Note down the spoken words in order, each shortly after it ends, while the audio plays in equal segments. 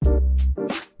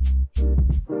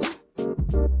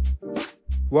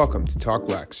Welcome to Talk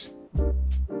Lex, a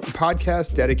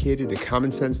podcast dedicated to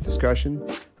common sense discussion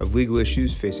of legal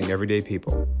issues facing everyday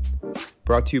people.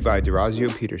 Brought to you by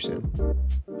DeRazio Peterson.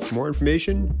 For more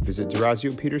information, visit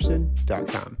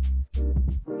DeRazioPeterson.com.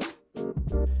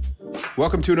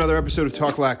 Welcome to another episode of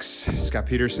Talk Lex. Scott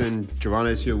Peterson, Giovanna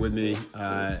is here with me.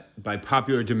 By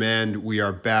popular demand, we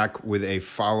are back with a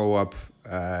follow-up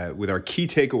with our key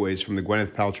takeaways from the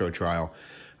Gwyneth Paltrow trial.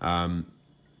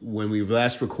 When we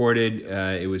last recorded,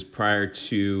 it was prior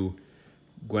to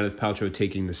Gwyneth Paltrow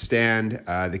taking the stand.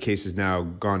 The case has now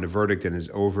gone to verdict and is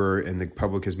over, and the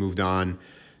public has moved on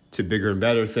to bigger and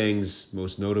better things,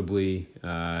 most notably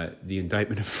the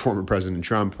indictment of former President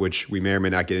Trump, which we may or may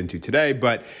not get into today.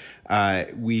 But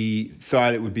we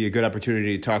thought it would be a good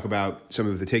opportunity to talk about some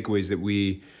of the takeaways that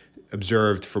we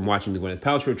observed from watching the Gwyneth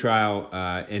Paltrow trial,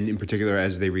 and in particular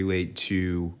as they relate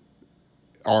to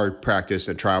our practice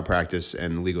and trial practice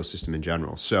and the legal system in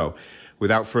general. So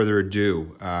without further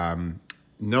ado,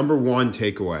 number one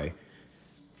takeaway,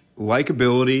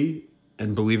 likability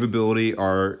and believability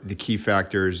are the key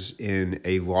factors in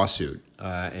a lawsuit.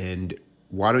 And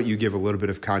why don't you give a little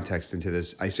bit of context into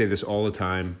this? I say this all the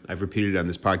time. I've repeated it on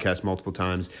this podcast multiple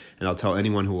times, and I'll tell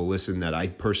anyone who will listen that I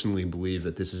personally believe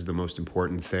that this is the most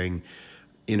important thing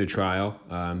in a trial,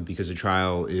 because a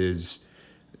trial is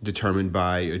determined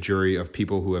by a jury of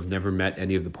people who have never met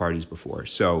any of the parties before.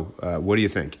 So what do you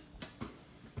think?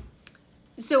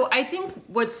 So I think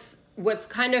what's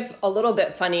kind of a little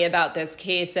bit funny about this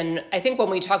case, and I think when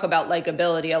we talk about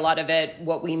likability, a lot of it,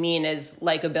 what we mean is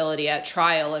likability at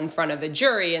trial in front of a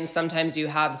jury. And sometimes you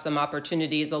have some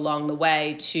opportunities along the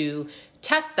way to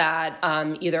test that,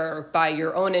 either by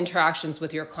your own interactions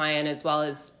with your client as well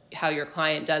as how your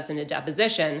client does in a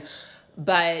deposition.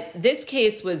 But this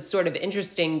case was sort of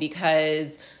interesting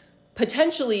because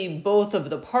potentially both of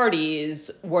the parties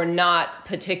were not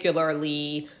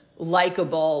particularly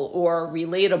likable or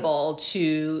relatable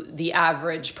to the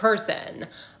average person.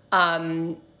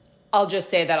 I'll just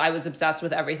say that I was obsessed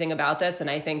with everything about this, and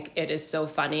I think it is so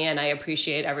funny, and I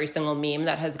appreciate every single meme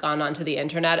that has gone onto the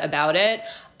internet about it,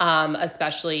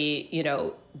 especially,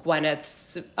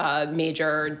 Gwyneth's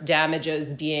major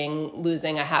damages being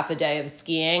losing a half a day of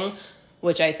skiing,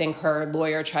 which I think her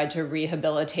lawyer tried to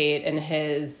rehabilitate in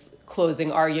his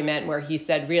closing argument, where he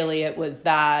said really it was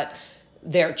that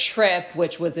their trip,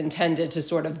 which was intended to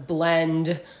sort of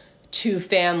blend two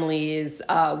families,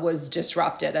 was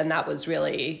disrupted. And that was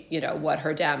really, what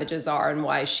her damages are and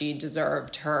why she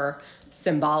deserved her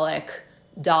symbolic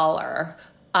dollar.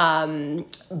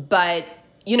 But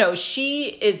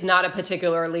she is not a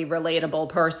particularly relatable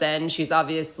person. She's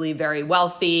obviously very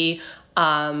wealthy.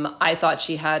 I thought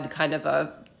she had kind of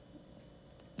a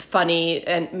funny,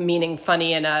 and meaning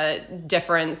funny in a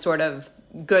different sort of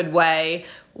good way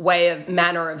of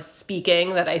manner of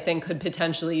speaking that I think could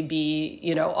potentially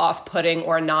be, off-putting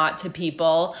or not to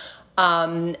people.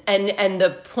 And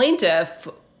the plaintiff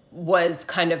was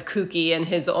kind of kooky in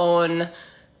his own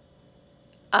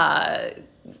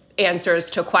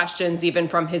answers to questions, even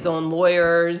from his own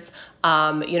lawyers.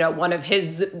 One of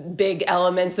his big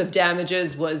elements of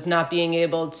damages was not being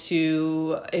able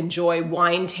to enjoy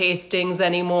wine tastings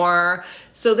anymore.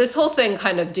 So this whole thing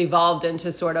kind of devolved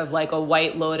into sort of like a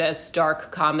White Lotus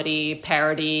dark comedy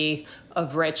parody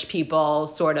of rich people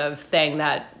sort of thing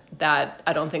that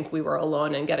I don't think we were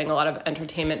alone in getting a lot of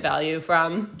entertainment value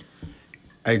from.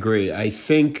 I agree. I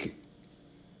think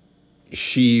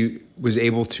she was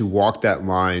able to walk that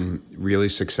line really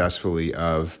successfully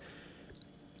of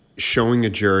showing a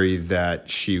jury that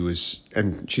she was,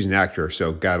 and she's an actor,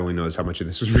 so God only knows how much of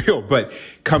this was real, but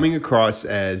coming across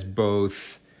as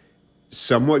both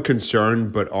somewhat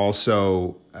concerned, but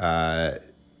also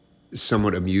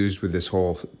somewhat amused with this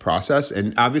whole process.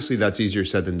 And obviously that's easier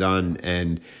said than done.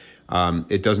 And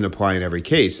it doesn't apply in every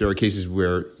case. There are cases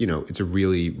where, it's a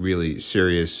really, really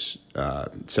serious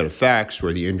set of facts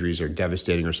where the injuries are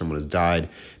devastating or someone has died.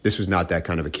 This was not that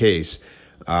kind of a case.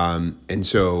 And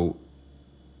so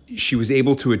she was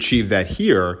able to achieve that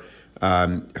here.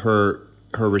 Her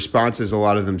responses, a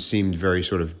lot of them seemed very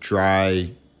sort of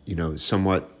dry,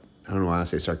 somewhat, I don't want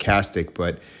to say sarcastic,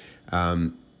 but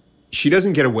she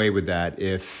doesn't get away with that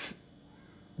if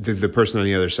the person on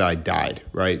the other side died,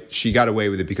 right? She got away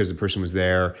with it because the person was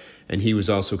there, and he was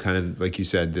also kind of, like you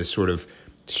said, this sort of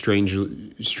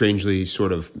strangely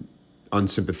sort of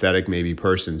unsympathetic maybe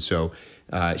person. So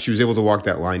she was able to walk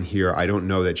that line here. I don't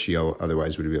know that she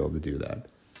otherwise would be able to do that.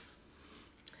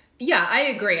 Yeah, I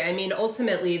agree. I mean,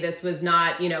 ultimately, this was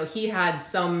not, he had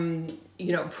some,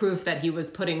 proof that he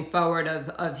was putting forward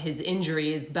of his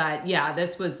injuries. But yeah,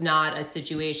 this was not a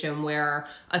situation where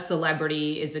a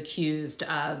celebrity is accused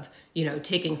of,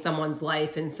 taking someone's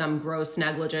life in some gross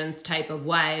negligence type of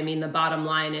way. I mean, the bottom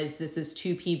line is this is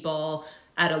two people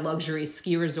at a luxury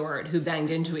ski resort who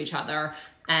banged into each other,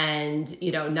 and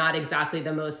not exactly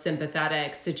the most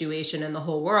sympathetic situation in the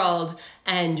whole world.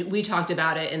 And we talked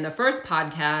about it in the first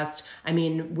podcast. I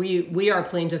mean, we are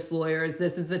plaintiffs lawyers.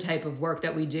 This is the type of work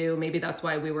that we do. Maybe that's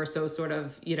why we were so sort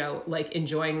of like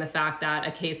enjoying the fact that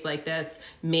a case like this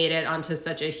made it onto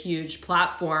such a huge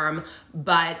platform.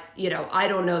 But I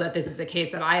don't know that this is a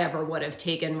case that I ever would have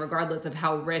taken, regardless of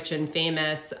how rich and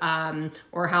famous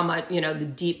or how much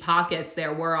the deep pockets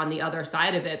there were on the other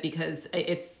side of it, because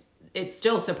it's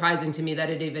still surprising to me that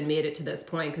it even made it to this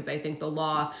point, because I think the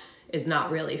law is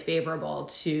not really favorable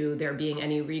to there being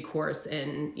any recourse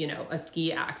in, a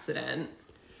ski accident.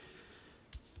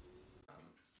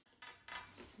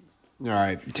 All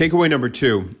right. Takeaway number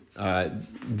 2.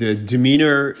 The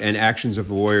demeanor and actions of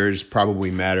the lawyers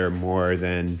probably matter more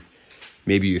than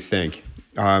maybe you think.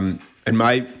 I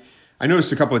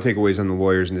noticed a couple of takeaways on the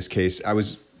lawyers in this case. I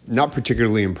was not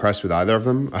particularly impressed with either of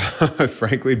them,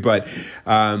 frankly, but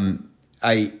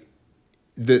the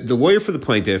lawyer for the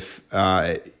plaintiff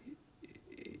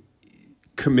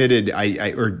committed,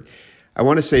 I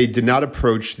want to say, did not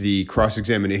approach the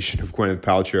cross-examination of Gwyneth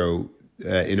Paltrow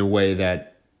in a way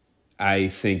that I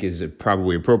think is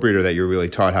probably appropriate, or that you're really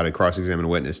taught how to cross-examine a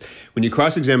witness. When you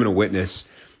cross-examine a witness,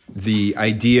 the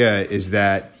idea is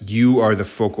that you are the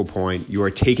focal point. You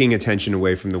are taking attention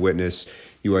away from the witness.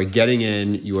 You are getting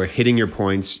in. You are hitting your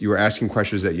points. You are asking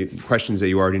questions that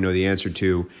you already know the answer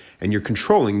to, and you're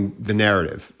controlling the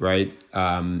narrative, right?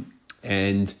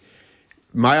 And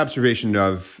my observation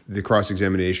of the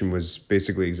cross-examination was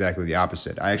basically exactly the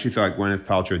opposite. I actually thought Gwyneth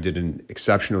Paltrow did an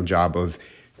exceptional job of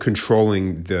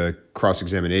controlling the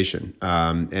cross-examination.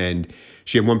 And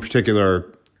she had one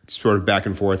particular sort of back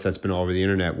and forth that's been all over the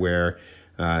internet where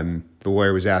the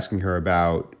lawyer was asking her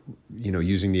about,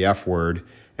 using the F word.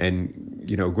 And,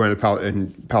 Gwyneth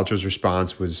Paltrow's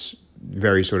response was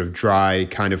very sort of dry,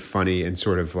 kind of funny, and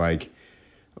sort of like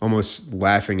almost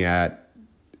laughing at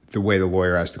the way the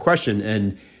lawyer asked the question.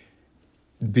 And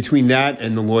between that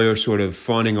and the lawyer sort of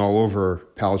fawning all over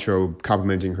Paltrow,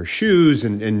 complimenting her shoes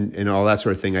and all that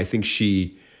sort of thing, I think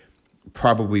she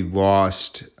probably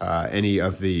lost any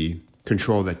of the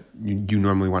control that you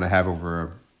normally want to have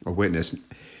over a witness.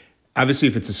 Obviously,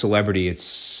 if it's a celebrity, it's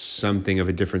something of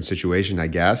a different situation, I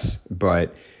guess.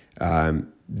 But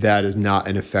that is not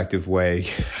an effective way,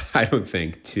 I don't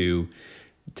think, to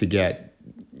get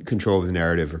control of the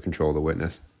narrative or control of the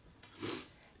witness.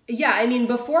 Yeah, I mean,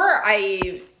 before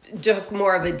I took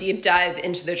more of a deep dive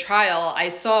into the trial, I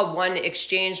saw one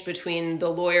exchange between the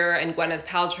lawyer and Gwyneth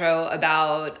Paltrow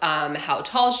about how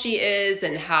tall she is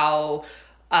and how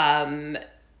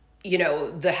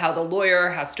how the lawyer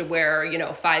has to wear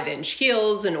 5-inch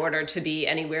heels in order to be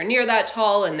anywhere near that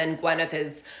tall, and then Gwyneth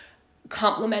is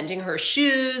complimenting her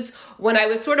shoes. When I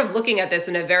was sort of looking at this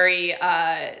in a very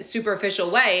superficial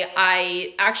way,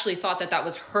 I actually thought that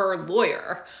was her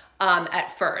lawyer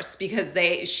at first,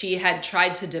 because she had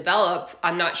tried to develop,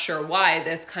 I'm not sure why,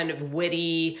 this kind of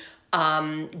witty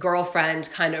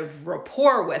girlfriend kind of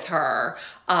rapport with her.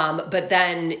 But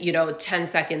then, 10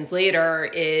 seconds later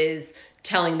is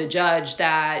telling the judge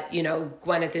that,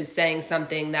 Gwyneth is saying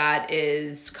something that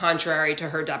is contrary to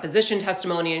her deposition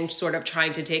testimony and sort of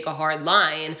trying to take a hard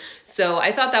line. So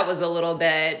I thought that was a little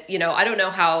bit, I don't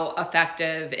know how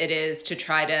effective it is to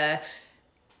try to,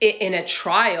 in a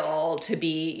trial, to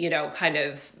be, kind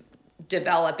of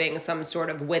developing some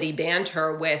sort of witty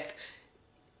banter with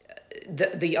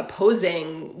the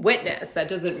opposing witness. That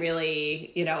doesn't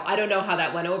really, I don't know how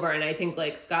that went over. And I think,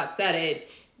 like Scott said, it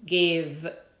gave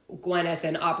Gwyneth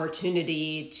an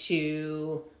opportunity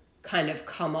to kind of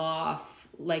come off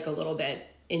like a little bit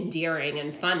endearing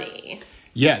and funny.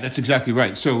 Yeah, that's exactly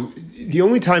right. So the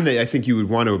only time that I think you would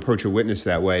want to approach a witness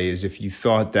that way is if you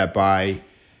thought that by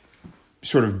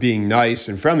sort of being nice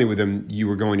and friendly with them, you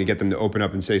were going to get them to open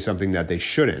up and say something that they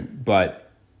shouldn't.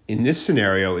 But in this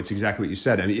scenario, it's exactly what you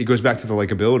said. I mean, it goes back to the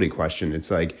likability question.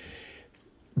 It's like,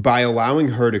 by allowing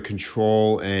her to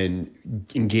control and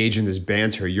engage in this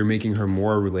banter, you're making her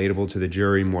more relatable to the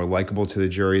jury, more likable to the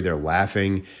jury. They're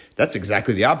laughing. That's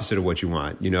exactly the opposite of what you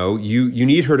want. You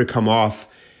need her to come off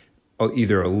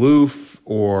either aloof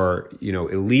or,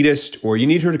 elitist, or you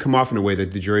need her to come off in a way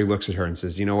that the jury looks at her and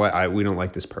says, you know what, we don't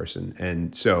like this person.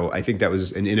 And so I think that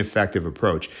was an ineffective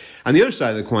approach. On the other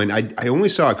side of the coin, I only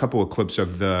saw a couple of clips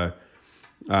of the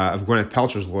of Gwyneth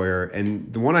Paltrow's lawyer,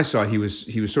 and the one I saw, he was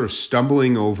sort of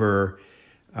stumbling over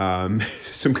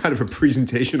some kind of a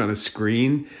presentation on a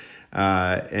screen,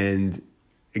 and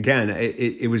again,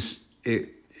 it was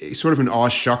sort of an aw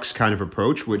shucks kind of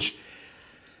approach, which,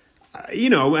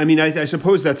 I mean, I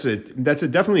suppose that's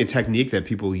definitely a technique that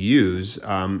people use.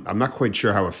 I'm not quite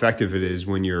sure how effective it is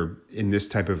when you're in this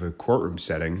type of a courtroom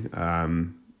setting.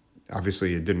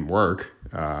 Obviously, it didn't work.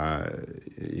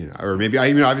 Or maybe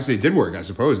obviously it did work. I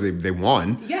suppose they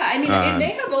won. Yeah, I mean, it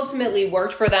may have ultimately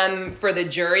worked for them, for the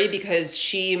jury, because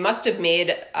she must have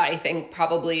made, I think,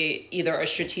 probably either a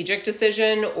strategic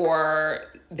decision or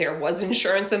there was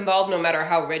insurance involved, no matter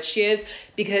how rich she is,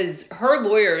 because her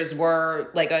lawyers were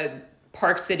like a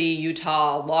Park City,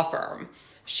 Utah law firm.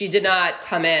 She did not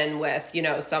come in with,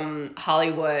 some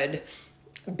Hollywood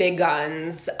big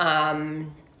guns.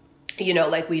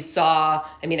 Like we saw,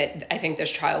 I mean, I think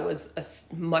this trial was a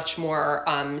much more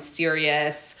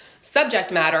serious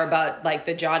subject matter, but like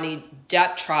the Johnny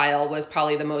Depp trial was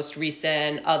probably the most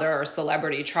recent other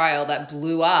celebrity trial that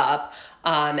blew up.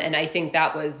 And I think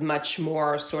that was much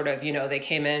more sort of, they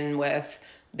came in with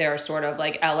their sort of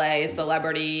like LA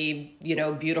celebrity,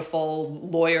 beautiful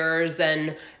lawyers,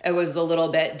 and it was a little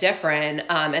bit different.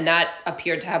 And that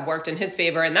appeared to have worked in his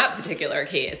favor in that particular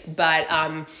case. But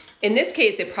in this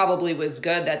case, it probably was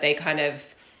good that they kind of,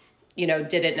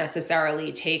 didn't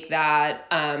necessarily take that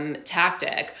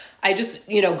tactic. I just,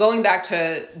 going back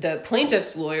to the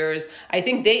plaintiff's lawyers, I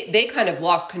think they kind of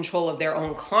lost control of their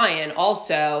own client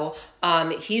also.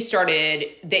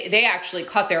 They actually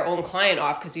cut their own client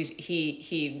off because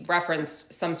he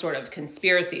referenced some sort of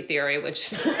conspiracy theory,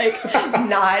 which is like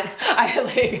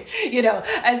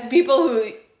as people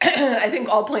who, I think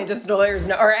all plaintiffs' lawyers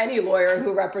know, or any lawyer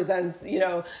who represents,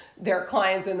 their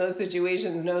clients in those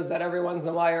situations knows that every once in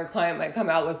a while your client might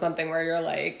come out with something where you're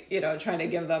like, trying to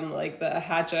give them like the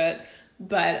hatchet.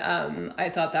 But I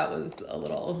thought that was a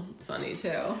little funny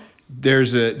too.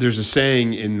 There's a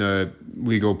saying in the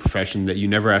legal profession that you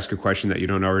never ask a question that you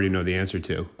don't already know the answer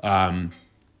to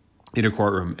in a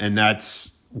courtroom, and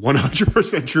that's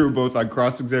 100% true both on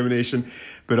cross-examination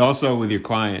but also with your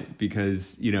client,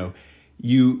 because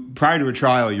you prior to a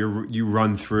trial you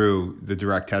run through the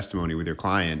direct testimony with your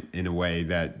client in a way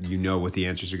that what the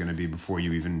answers are going to be before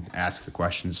you even ask the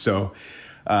questions. So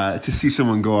to see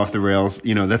someone go off the rails,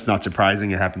 that's not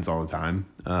surprising. It happens all the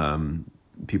time.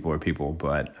 People are people,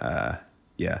 but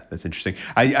yeah, that's interesting.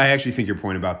 I actually think your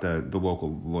point about the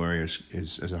local lawyers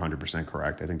is 100%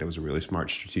 correct. I think that was a really smart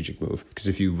strategic move, because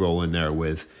if you roll in there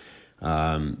with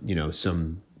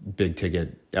some big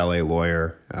ticket LA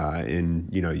lawyer and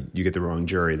you get the wrong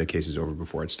jury, the case is over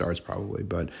before it starts probably.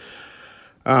 But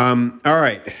all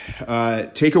right,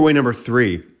 takeaway number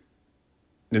 3,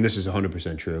 and this is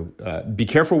 100% true. Be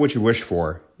careful what you wish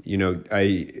for.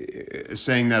 A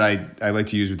saying that I like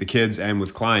to use with the kids and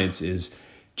with clients is,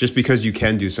 just because you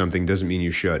can do something doesn't mean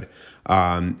you should.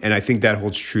 And I think that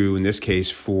holds true in this case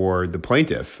for the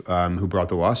plaintiff who brought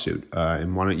the lawsuit.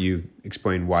 And why don't you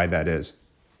explain why that is?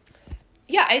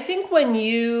 Yeah, I think when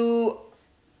you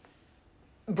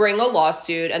bring a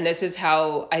lawsuit, and this is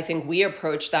how I think we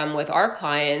approach them with our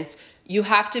clients, you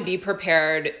have to be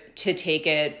prepared to take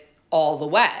it all the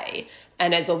way.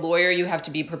 And as a lawyer, you have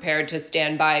to be prepared to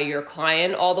stand by your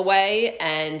client all the way.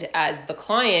 And as the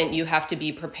client, you have to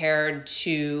be prepared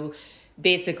to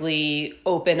basically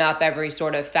open up every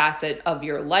sort of facet of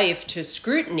your life to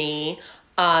scrutiny.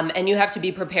 And you have to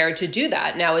be prepared to do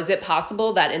that. Now, is it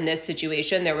possible that in this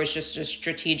situation, there was just a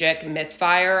strategic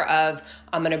misfire of,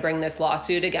 I'm going to bring this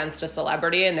lawsuit against a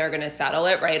celebrity and they're going to settle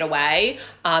it right away?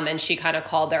 And she kind of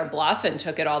called their bluff and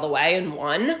took it all the way and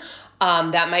won.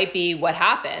 That might be what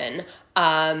happened.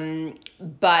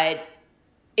 But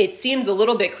it seems a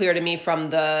little bit clear to me from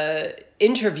the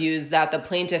interviews that the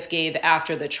plaintiff gave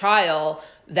after the trial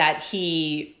that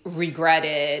he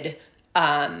regretted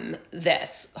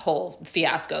this whole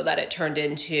fiasco that it turned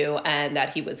into, and that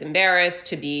he was embarrassed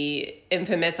to be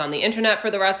infamous on the internet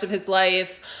for the rest of his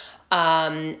life.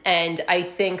 And I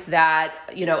think that,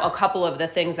 a couple of the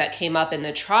things that came up in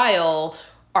the trial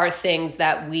are things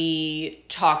that we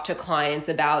talk to clients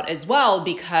about as well,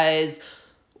 because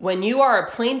when you are a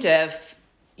plaintiff,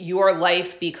 your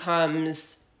life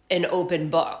becomes an open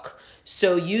book.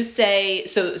 So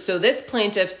this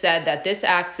plaintiff said that this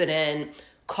accident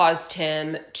caused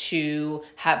him to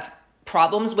have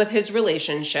problems with his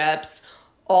relationships,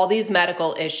 all these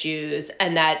medical issues,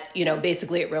 and that,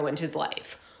 basically it ruined his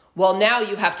life. Well, now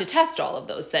you have to test all of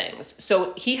those things.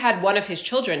 So he had one of his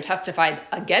children testified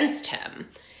against him.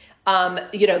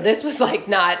 This was like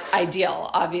not ideal,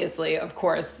 obviously, of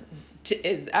course,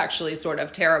 is actually sort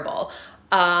of terrible.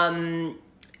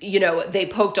 they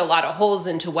poked a lot of holes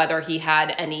into whether he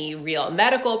had any real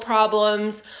medical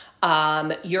problems.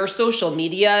 Your social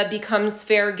media becomes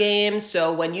fair game.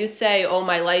 So when you say, oh,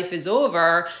 my life is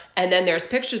over, and then there's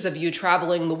pictures of you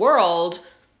traveling the world,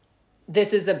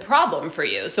 this is a problem for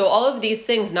you. So all of these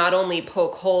things not only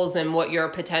poke holes in what your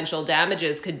potential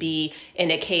damages could be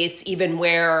in a case, even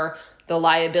where the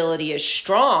liability is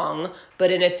strong,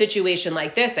 but in a situation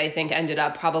like this, I think ended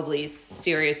up probably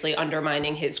seriously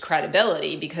undermining his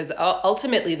credibility, because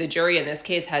ultimately the jury in this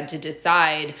case had to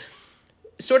decide,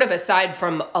 sort of aside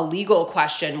from a legal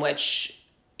question, which,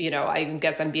 I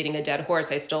guess I'm beating a dead horse.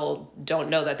 I still don't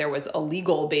know that there was a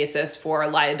legal basis for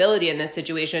liability in this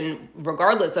situation,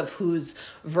 regardless of whose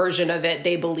version of it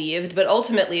they believed. But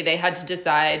ultimately, they had to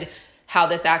decide how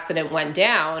this accident went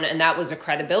down, and that was a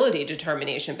credibility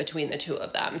determination between the two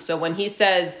of them. So when he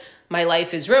says, my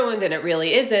life is ruined, and it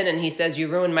really isn't, and he says, you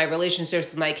ruined my relationships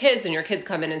with my kids, and your kids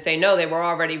come in and say, no, they were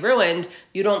already ruined,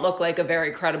 you don't look like a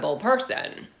very credible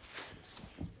person.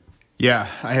 Yeah,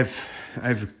 I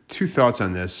have two thoughts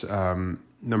on this.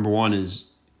 Number one is,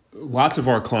 lots of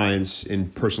our clients in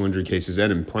personal injury cases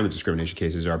and employment discrimination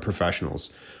cases are professionals.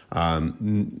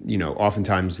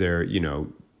 Oftentimes they're,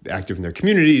 active in their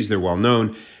communities, they're well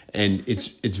known, and it's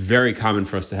very common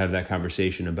for us to have that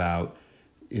conversation about,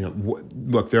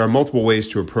 look, there are multiple ways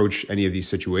to approach any of these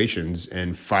situations,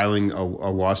 and filing a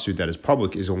lawsuit that is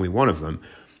public is only one of them.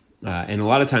 And a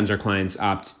lot of times our clients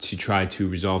opt to try to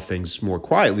resolve things more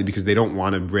quietly because they don't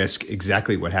want to risk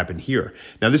exactly what happened here.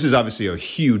 Now, this is obviously a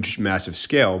huge, massive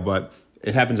scale, but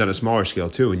it happens on a smaller scale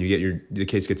too. And the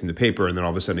case gets in the paper, and then all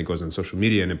of a sudden it goes on social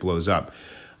media and it blows up.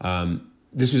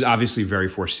 This was obviously very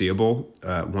foreseeable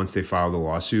once they filed the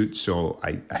lawsuit. So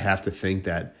I have to think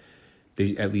that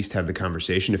they at least have the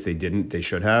conversation. If they didn't, they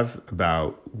should have,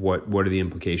 about what are the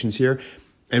implications here.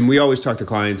 And we always talk to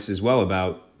clients as well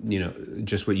about,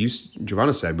 just what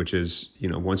Giovanna said, which is,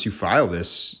 once you file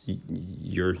this,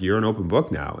 you're an open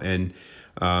book now. And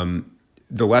the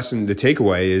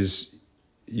takeaway is,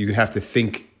 you have to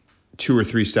think 2 or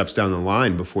 3 steps down the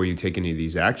line before you take any of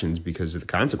these actions because of the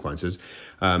consequences.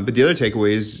 But the other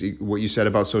takeaway is what you said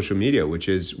about social media, which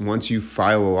is, once you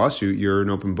file a lawsuit, you're an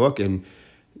open book. And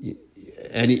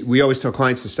we always tell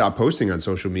clients to stop posting on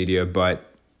social media, but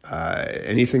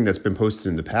anything that's been posted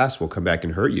in the past will come back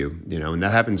and hurt you, and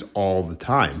that happens all the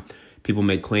time. People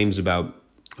make claims about,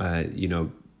 the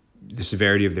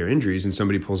severity of their injuries, and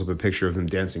somebody pulls up a picture of them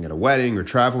dancing at a wedding or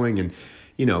traveling, and,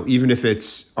 even if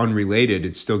it's unrelated,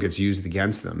 it still gets used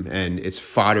against them, and it's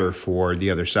fodder for the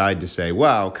other side to say,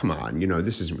 well, come on,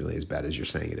 this isn't really as bad as you're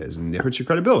saying it is, and it hurts your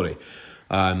credibility.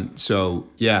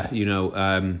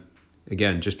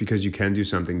 Again, just because you can do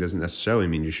something doesn't necessarily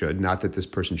mean you should. Not that this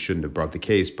person shouldn't have brought the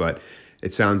case, but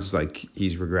it sounds like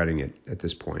he's regretting it at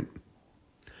this point.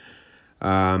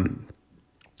 And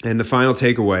the final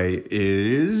takeaway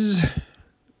is,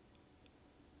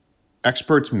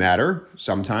 experts matter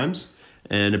sometimes,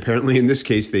 and apparently in this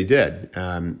case they did.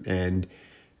 Why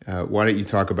don't you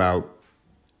talk about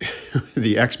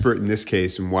the expert in this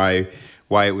case and why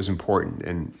it was important,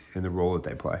 and the role that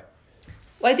they play?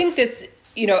 Well, I think this,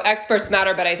 experts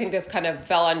matter, but I think this kind of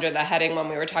fell under the heading when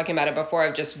we were talking about it before,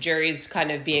 of just juries kind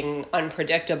of being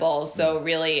unpredictable. So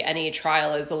really any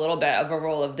trial is a little bit of a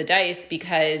roll of the dice,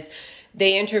 because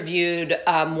they interviewed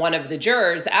one of the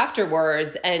jurors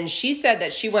afterwards, and she said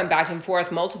that she went back and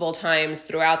forth multiple times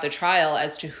throughout the trial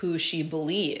as to who she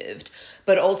believed.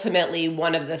 But ultimately,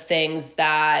 one of the things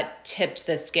that tipped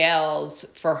the scales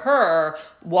for her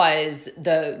was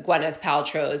the Gwyneth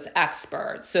Paltrow's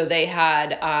expert. So they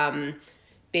had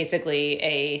basically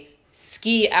a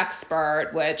ski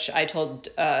expert, which I told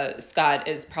Scott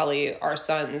is probably our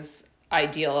son's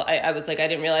ideal. I was like, I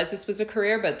didn't realize this was a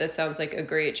career, but this sounds like a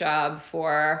great job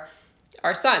for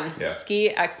our son. Yeah. Ski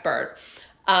expert.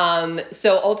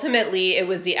 So ultimately, it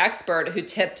was the expert who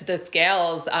tipped the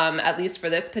scales, at least for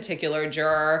this particular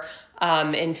juror,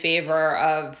 in favor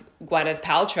of Gwyneth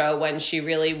Paltrow, when she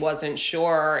really wasn't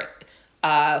sure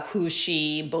who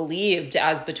she believed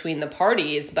as between the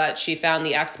parties, but she found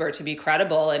the expert to be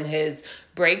credible in his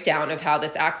breakdown of how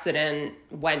this accident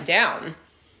went down.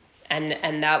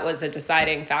 And that was a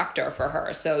deciding factor for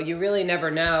her. So you really never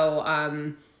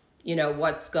know,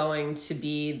 what's going to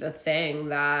be the thing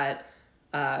that,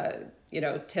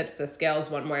 tips the scales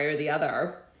one way or the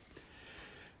other.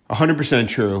 100%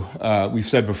 true. We've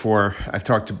said before, I've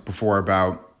talked before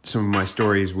about some of my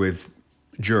stories with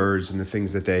jurors and the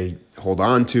things that they hold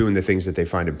on to and the things that they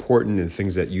find important and the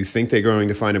things that you think they're going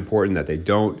to find important that they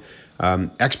don't.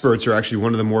 Experts are actually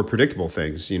one of the more predictable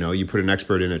things. You put an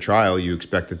expert in a trial, you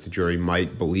expect that the jury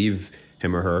might believe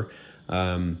him or her.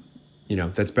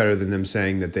 that's better than them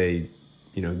saying that they,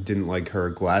 didn't like her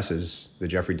glasses, the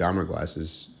Jeffrey Dahmer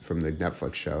glasses from the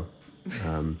Netflix show.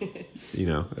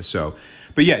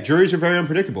 But yeah, juries are very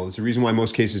unpredictable. It's the reason why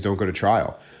most cases don't go to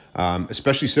trial,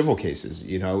 especially civil cases.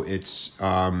 It's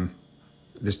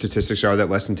the statistics are that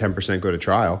less than 10% go to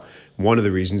trial. One of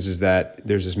the reasons is that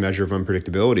there's this measure of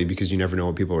unpredictability because you never know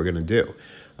what people are going to do.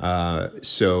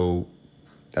 So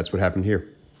that's what happened here.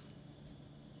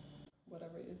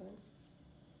 Whatever you think.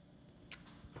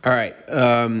 All right.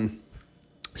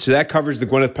 So that covers the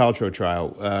Gwyneth Paltrow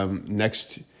trial.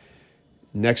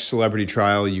 Next celebrity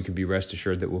trial, you can be rest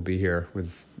assured that we'll be here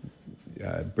with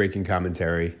breaking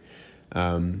commentary,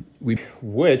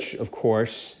 which, of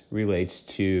course, relates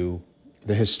to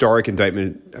the historic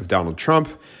indictment of Donald Trump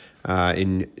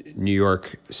in New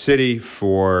York City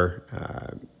for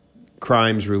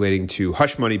crimes relating to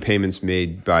hush money payments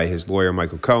made by his lawyer,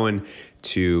 Michael Cohen,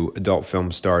 to adult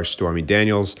film star Stormy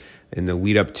Daniels in the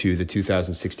lead up to the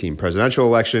 2016 presidential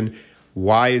election.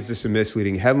 Why is this a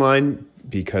misleading headline?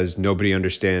 Because nobody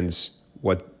understands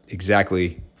what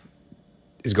exactly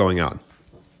is going on.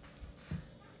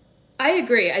 I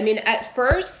agree. I mean, at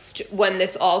first, when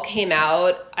this all came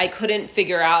out, I couldn't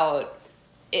figure out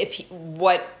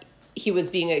what he was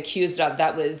being accused of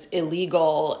that was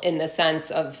illegal in the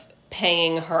sense of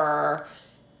paying her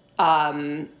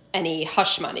any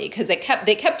hush money, because they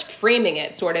kept framing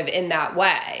it sort of in that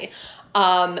way.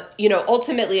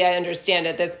 Ultimately, I understand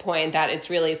at this point that it's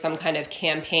really some kind of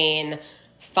campaign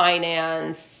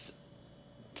finance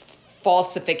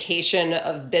falsification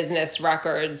of business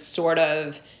records sort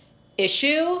of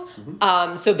issue.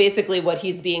 Mm-hmm. So basically what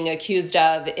he's being accused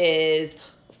of is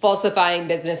falsifying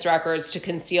business records to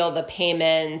conceal the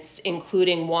payments,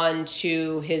 including one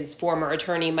to his former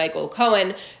attorney, Michael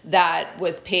Cohen, that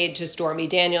was paid to Stormy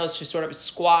Daniels to sort of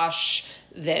squash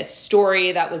this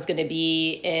story that was going to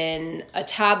be in a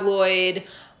tabloid.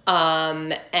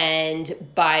 And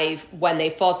when they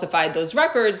falsified those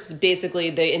records, basically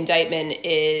the indictment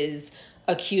is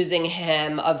accusing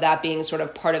him of that being sort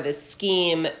of part of a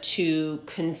scheme to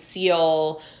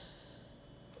conceal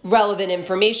relevant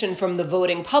information from the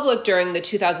voting public during the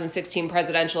 2016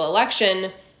 presidential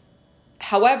election.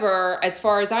 However, as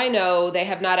far as I know, they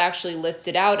have not actually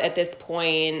listed out at this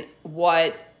point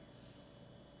what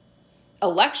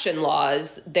election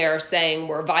laws they're saying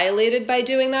were violated by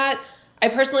doing that. I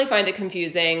personally find it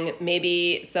confusing.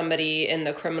 Maybe somebody in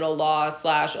the criminal law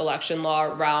 / election law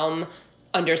realm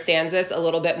understands this a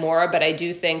little bit more, but I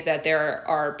do think that there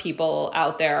are people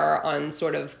out there on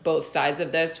sort of both sides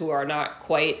of this who are not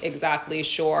quite exactly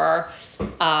sure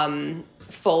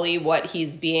fully what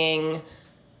he's being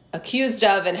accused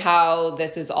of and how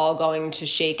this is all going to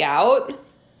shake out,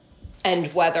 and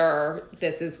whether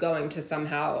this is going to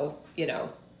somehow,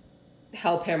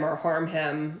 help him or harm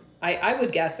him. I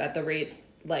would guess at the rate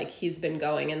like he's been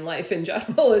going in life in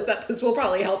general is that this will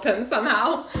probably help him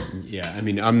somehow. Yeah, I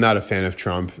mean, I'm not a fan of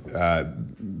Trump,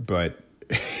 but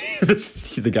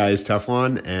the guy is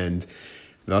Teflon, and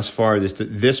thus far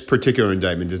this particular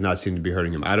indictment does not seem to be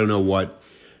hurting him. I don't know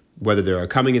whether there are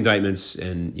coming indictments,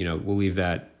 and we'll leave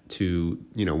that to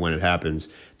when it happens.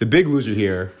 The big loser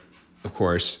here, of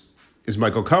course, is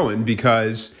Michael Cohen,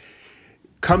 because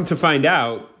come to find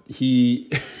out, he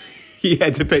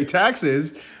had to pay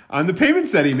taxes on the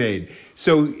payments that he made.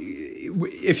 So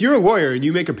if you're a lawyer and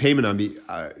you make a payment on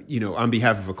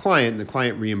behalf of a client and the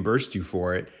client reimbursed you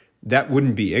for it, that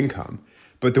wouldn't be income.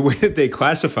 But the way that they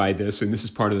classified this, and this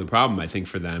is part of the problem, I think,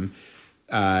 for them,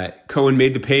 Cohen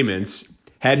made the payments.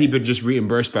 Had he been just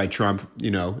reimbursed by Trump,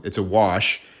 it's a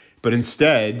wash. But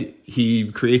instead,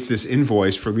 he creates this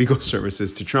invoice for legal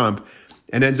services to Trump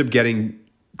and ends up getting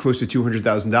close to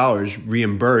 $200,000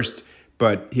 reimbursed,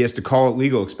 but he has to call it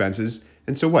legal expenses.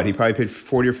 And so what? He probably paid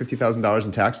 $40,000 or $50,000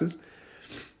 in taxes.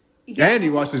 Yeah. And he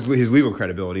lost his legal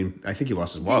credibility. I think he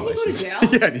lost his law license. Did he go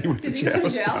to jail? Yeah, he went to jail.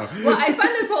 So. Well, I find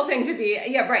this whole thing to be,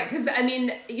 right. Because, I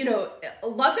mean,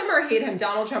 love him or hate him,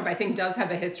 Donald Trump, I think, does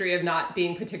have a history of not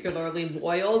being particularly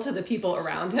loyal to the people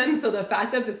around him. So the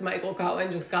fact that this Michael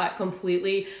Cohen just got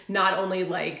completely not only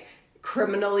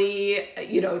criminally,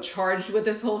 charged with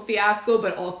this whole fiasco,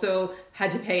 but also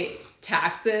had to pay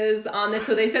taxes on this.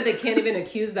 So they said they can't even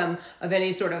accuse them of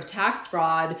any sort of tax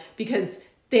fraud because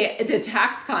the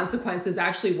tax consequences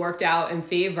actually worked out in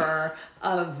favor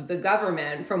of the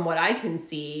government from what I can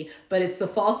see. But it's the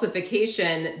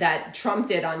falsification that Trump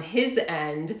did on his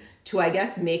end to, I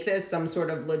guess, make this some sort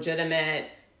of legitimate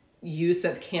use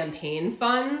of campaign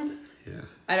funds. Yeah.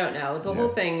 I don't know. The whole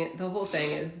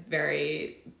thing is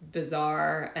very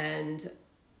bizarre, and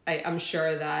I'm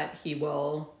sure that he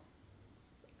will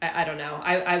I don't know.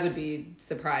 I would be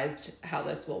surprised how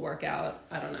this will work out.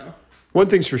 I don't know. One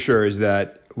thing's for sure is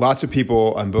that lots of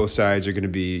people on both sides are going to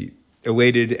be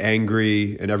elated,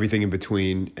 angry, and everything in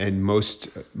between. And most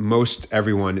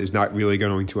everyone is not really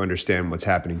going to understand what's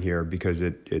happening here because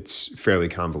it's fairly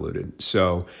convoluted.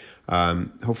 So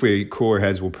hopefully cooler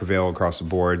heads will prevail across the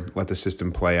board. Let the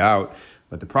system play out,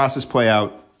 let the process play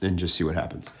out, and just see what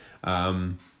happens.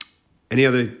 Any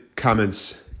other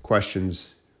comments, questions?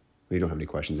 We don't have any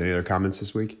questions. Any other comments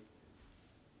this week?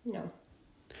 No.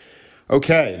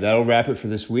 Okay, that'll wrap it for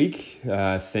this week.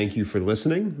 Thank you for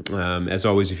listening. As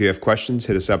always, if you have questions,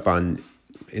 hit us up on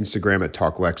Instagram at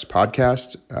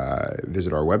TalkLexPodcast.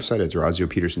 Visit our website at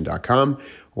DurazioPeterson.com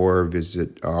or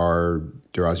visit our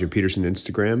Durazio Peterson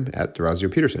Instagram at Durazio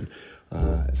Peterson.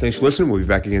 Thanks for listening. We'll be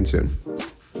back again soon.